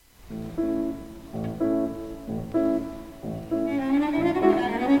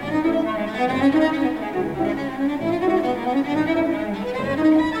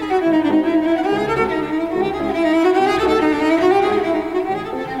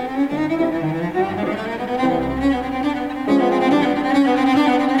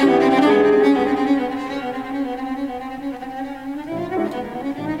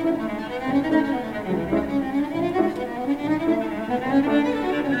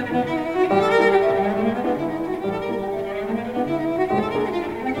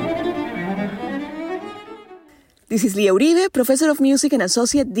This is Leah Uribe, Professor of Music and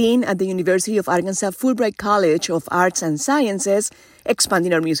Associate Dean at the University of Arkansas Fulbright College of Arts and Sciences,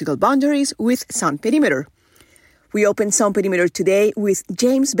 expanding our musical boundaries with Sound Perimeter. We open Sound Perimeter today with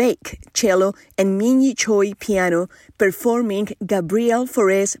James Baik, cello, and Minyi Choi, piano, performing Gabriel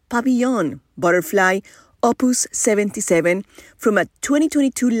Faure's Pavillon, Butterfly, Opus 77, from a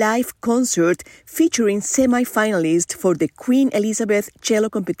 2022 live concert featuring semi-finalists for the Queen Elizabeth Cello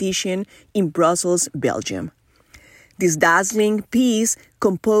Competition in Brussels, Belgium. This dazzling piece,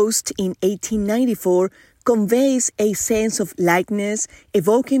 composed in 1894, conveys a sense of lightness,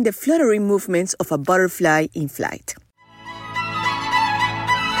 evoking the fluttering movements of a butterfly in flight.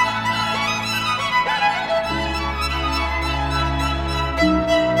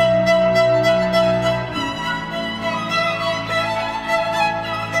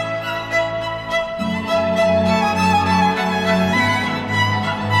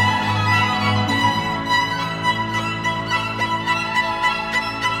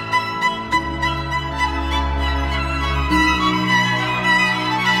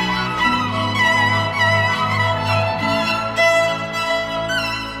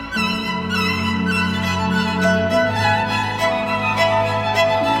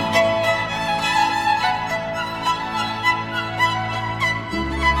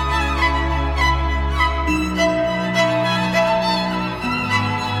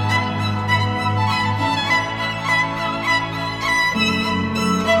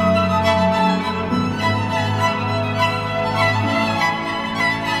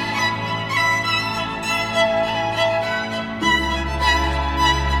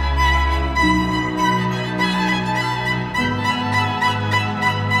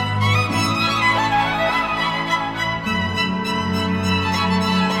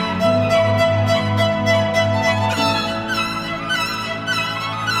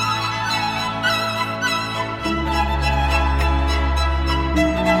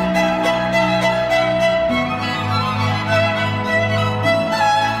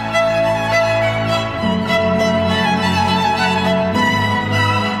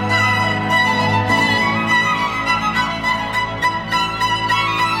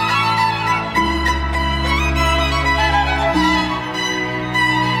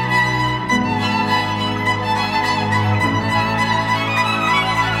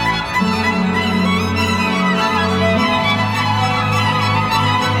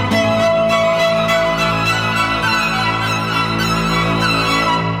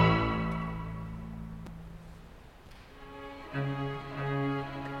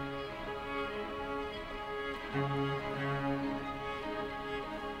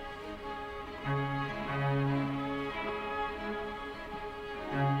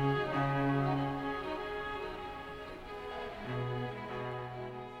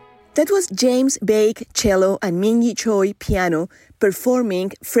 That was James Baik, cello, and Minyi Choi, piano,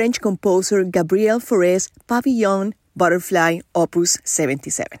 performing French composer Gabriel Faure's Pavillon, Butterfly, Opus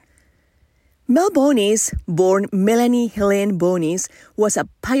 77. Mel Bonis, born Melanie Helene Bonis, was a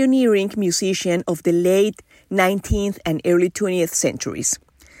pioneering musician of the late 19th and early 20th centuries.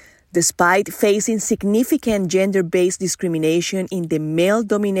 Despite facing significant gender-based discrimination in the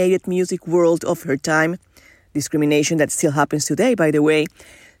male-dominated music world of her time, discrimination that still happens today, by the way,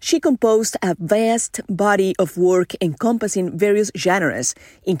 she composed a vast body of work encompassing various genres,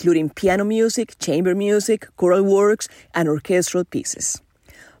 including piano music, chamber music, choral works, and orchestral pieces.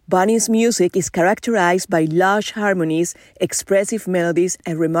 Bonis' music is characterized by lush harmonies, expressive melodies,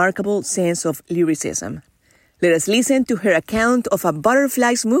 and remarkable sense of lyricism. Let us listen to her account of a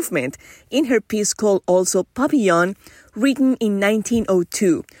butterfly's movement in her piece called also Pavillon, written in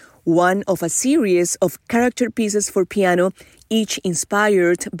 1902, one of a series of character pieces for piano, each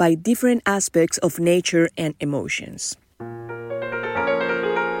inspired by different aspects of nature and emotions.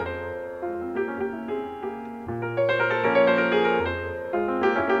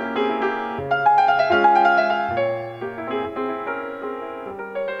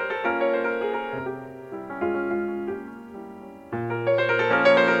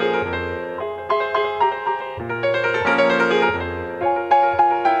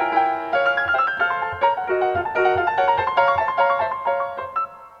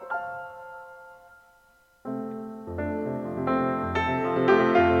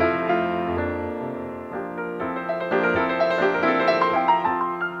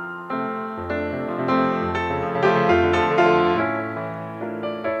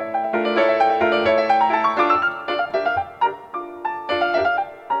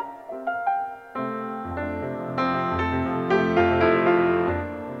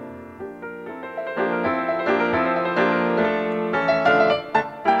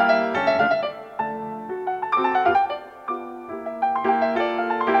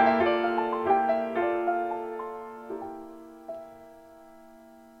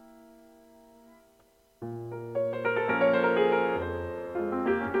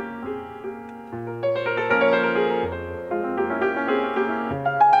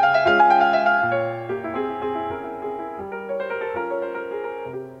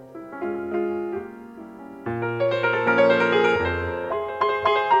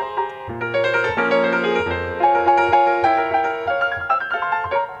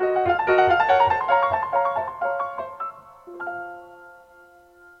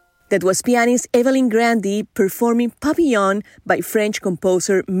 That was pianist Evelyne Grandy performing Papillon by French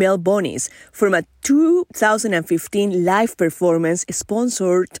composer Mel Bonis from a 2015 live performance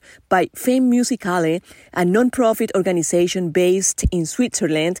sponsored by Femme Musicale, a non-profit organization based in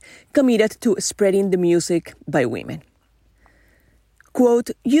Switzerland committed to spreading the music by women.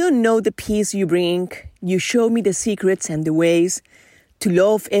 Quote, "You know the peace you bring, you show me the secrets and the ways to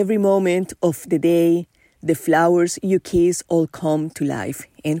love every moment of the day. The flowers you kiss all come to life,"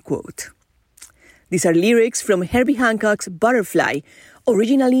 end quote. These are lyrics from Herbie Hancock's Butterfly,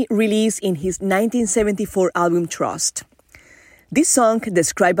 originally released in his 1974 album Trust. This song,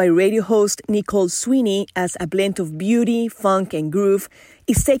 described by radio host Nicole Sweeney as a blend of beauty, funk, and groove,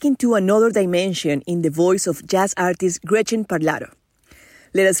 is taken to another dimension in the voice of jazz artist Gretchen Parlato.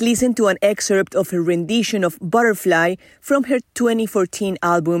 Let us listen to an excerpt of her rendition of Butterfly from her 2014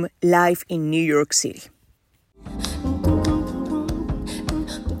 album Live in New York City.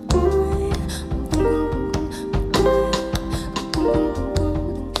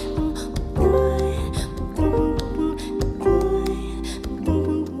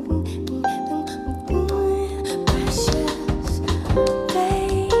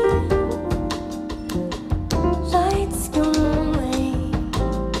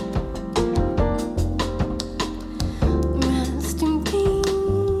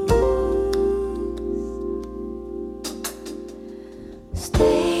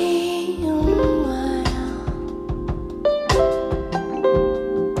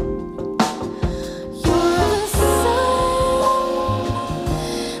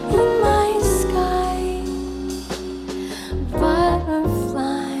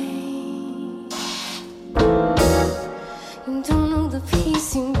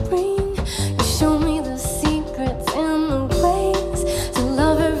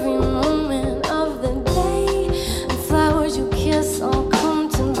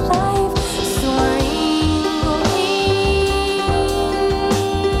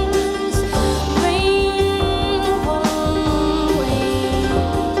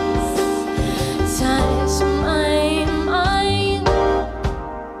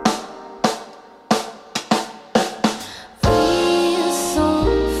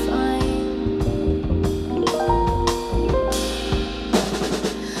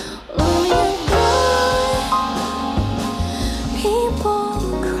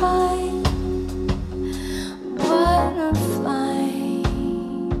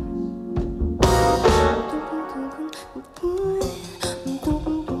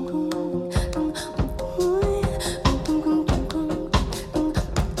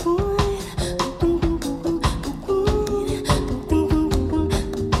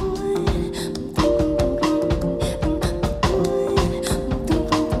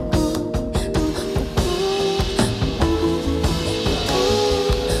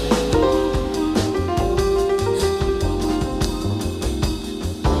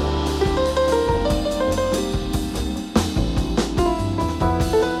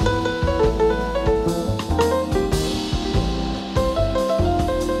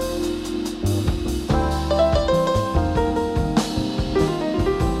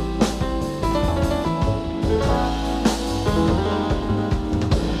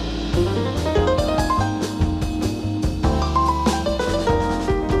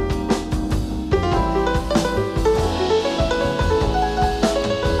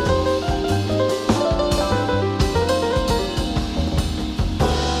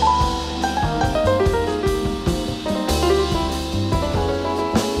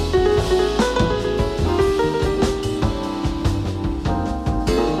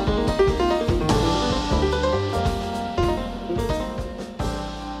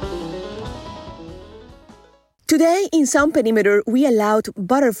 Today, in Sound Perimeter, we allowed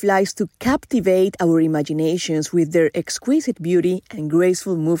butterflies to captivate our imaginations with their exquisite beauty and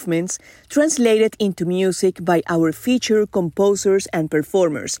graceful movements, translated into music by our featured composers and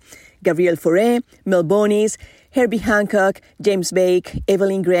performers, Gabriel Faure, Mel Bonis, Herbie Hancock, James Baik,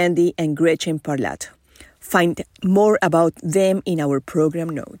 Evelyne Grandy, and Gretchen Parlato. Find more about them in our program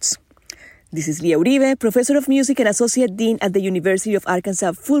notes. This is Lia Uribe, Professor of Music and Associate Dean at the University of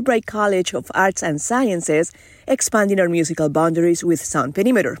Arkansas Fulbright College of Arts and Sciences, expanding our musical boundaries with Sound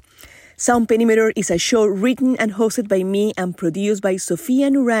Perimeter. Sound Perimeter is a show written and hosted by me and produced by Sofia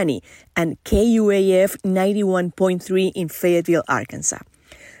Nourani and KUAF 91.3 in Fayetteville, Arkansas.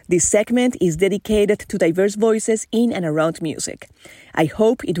 This segment is dedicated to diverse voices in and around music. I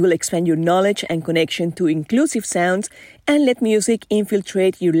hope it will expand your knowledge and connection to inclusive sounds and let music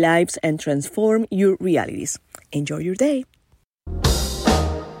infiltrate your lives and transform your realities. Enjoy your day.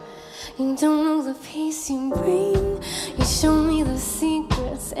 You don't know the peace you bring. You show me the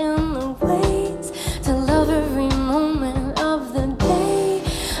secrets and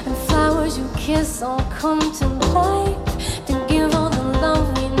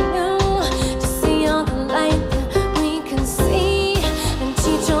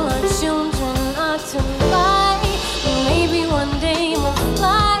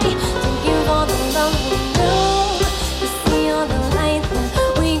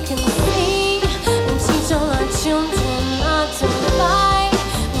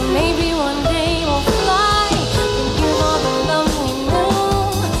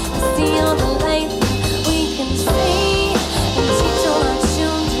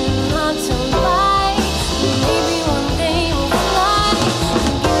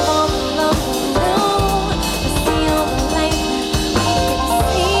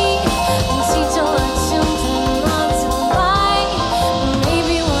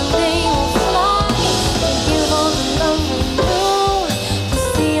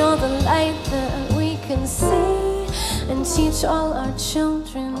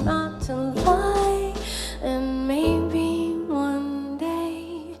children not to